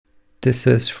This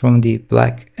is from the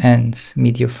Black Ends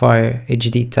Mediafire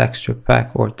HD Texture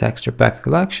Pack or Texture Pack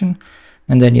Collection.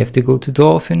 And then you have to go to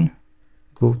Dolphin,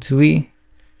 go to E,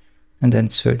 and then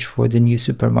search for the new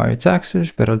Super Mario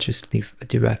textures, but I'll just leave a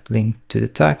direct link to the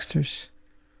textures.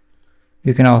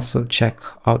 You can also check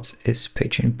out his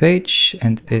Patreon page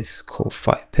and his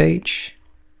Ko-Fi page.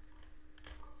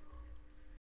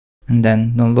 And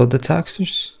then download the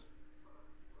textures.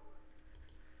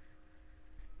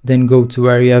 Then go to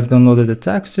where you have downloaded the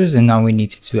textures, and now we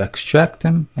need to extract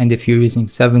them. And if you're using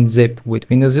 7-zip with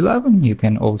Windows 11, you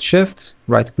can hold Shift,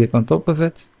 right click on top of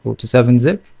it, go to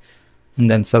 7-zip,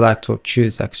 and then select or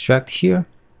choose extract here.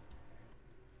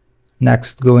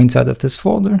 Next, go inside of this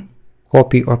folder,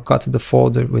 copy or cut the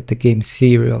folder with the game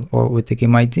serial or with the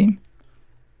game ID.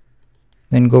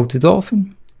 Then go to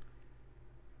Dolphin,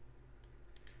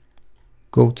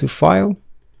 go to File,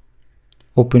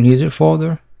 open user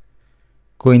folder,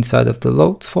 go inside of the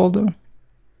load folder,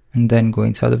 and then go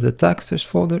inside of the textures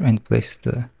folder and place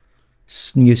the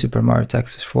new Super Mario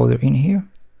textures folder in here.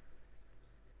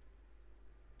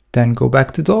 Then go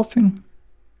back to Dolphin,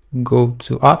 go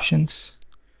to Options,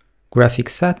 Graphics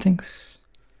Settings,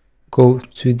 go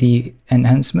to the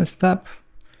Enhancements tab,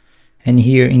 and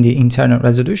here in the internal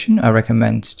resolution, I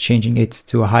recommend changing it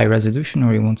to a high resolution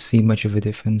or you won't see much of a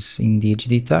difference in the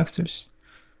HD textures.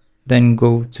 Then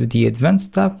go to the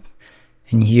Advanced tab,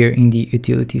 and here in the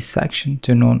Utilities section,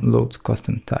 turn on Load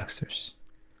Custom Textures.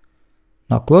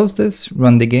 Now close this,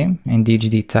 run the game, and the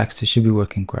HD texture should be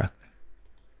working correctly.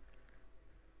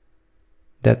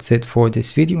 That's it for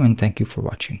this video, and thank you for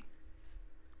watching.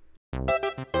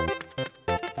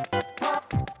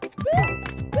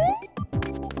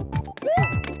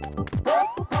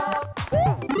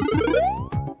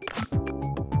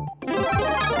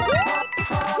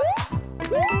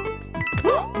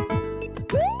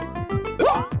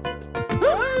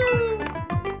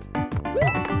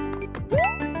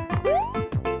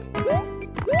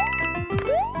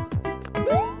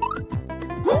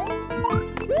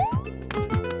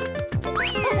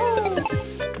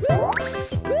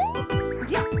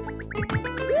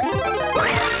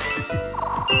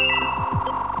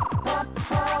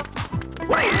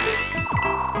 Wait!